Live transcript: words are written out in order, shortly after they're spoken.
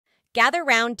Gather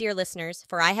round, dear listeners,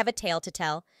 for I have a tale to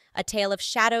tell, a tale of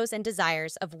shadows and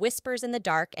desires, of whispers in the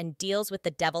dark, and deals with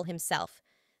the devil himself.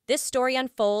 This story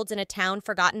unfolds in a town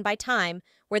forgotten by time,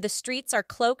 where the streets are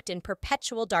cloaked in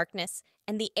perpetual darkness,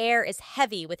 and the air is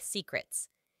heavy with secrets.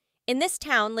 In this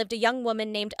town lived a young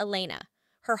woman named Elena,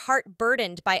 her heart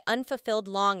burdened by unfulfilled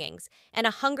longings and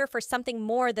a hunger for something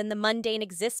more than the mundane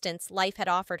existence life had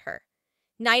offered her.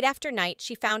 Night after night,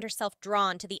 she found herself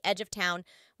drawn to the edge of town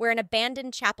where an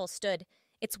abandoned chapel stood,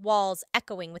 its walls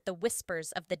echoing with the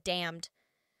whispers of the damned.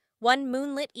 One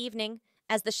moonlit evening,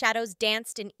 as the shadows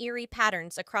danced in eerie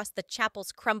patterns across the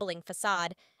chapel's crumbling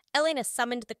facade, Elena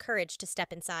summoned the courage to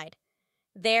step inside.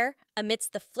 There,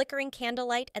 amidst the flickering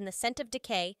candlelight and the scent of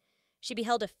decay, she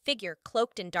beheld a figure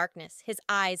cloaked in darkness, his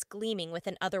eyes gleaming with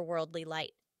an otherworldly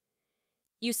light.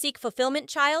 "You seek fulfillment,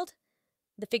 child?"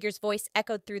 The figure's voice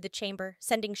echoed through the chamber,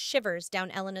 sending shivers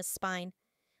down Elena's spine.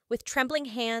 With trembling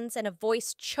hands and a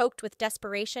voice choked with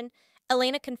desperation,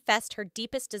 Elena confessed her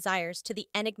deepest desires to the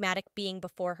enigmatic being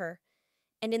before her.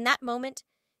 And in that moment,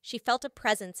 she felt a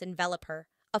presence envelop her,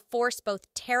 a force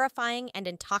both terrifying and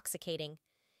intoxicating.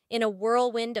 In a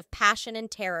whirlwind of passion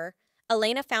and terror,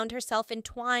 Elena found herself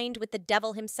entwined with the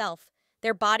devil himself,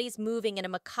 their bodies moving in a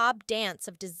macabre dance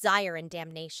of desire and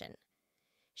damnation.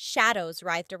 Shadows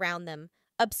writhed around them,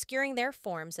 obscuring their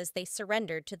forms as they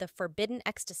surrendered to the forbidden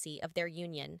ecstasy of their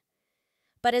union.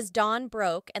 But as dawn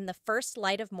broke and the first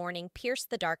light of morning pierced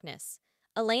the darkness,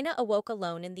 Elena awoke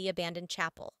alone in the abandoned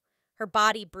chapel, her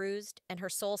body bruised and her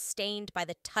soul stained by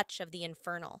the touch of the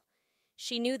infernal.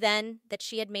 She knew then that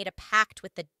she had made a pact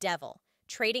with the devil,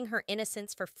 trading her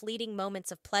innocence for fleeting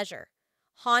moments of pleasure.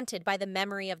 Haunted by the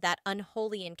memory of that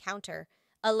unholy encounter,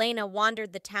 Elena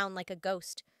wandered the town like a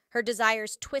ghost, her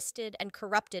desires twisted and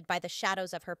corrupted by the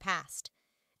shadows of her past.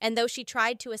 And though she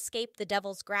tried to escape the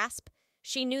devil's grasp,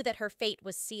 she knew that her fate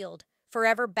was sealed,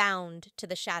 forever bound to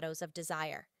the shadows of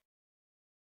desire.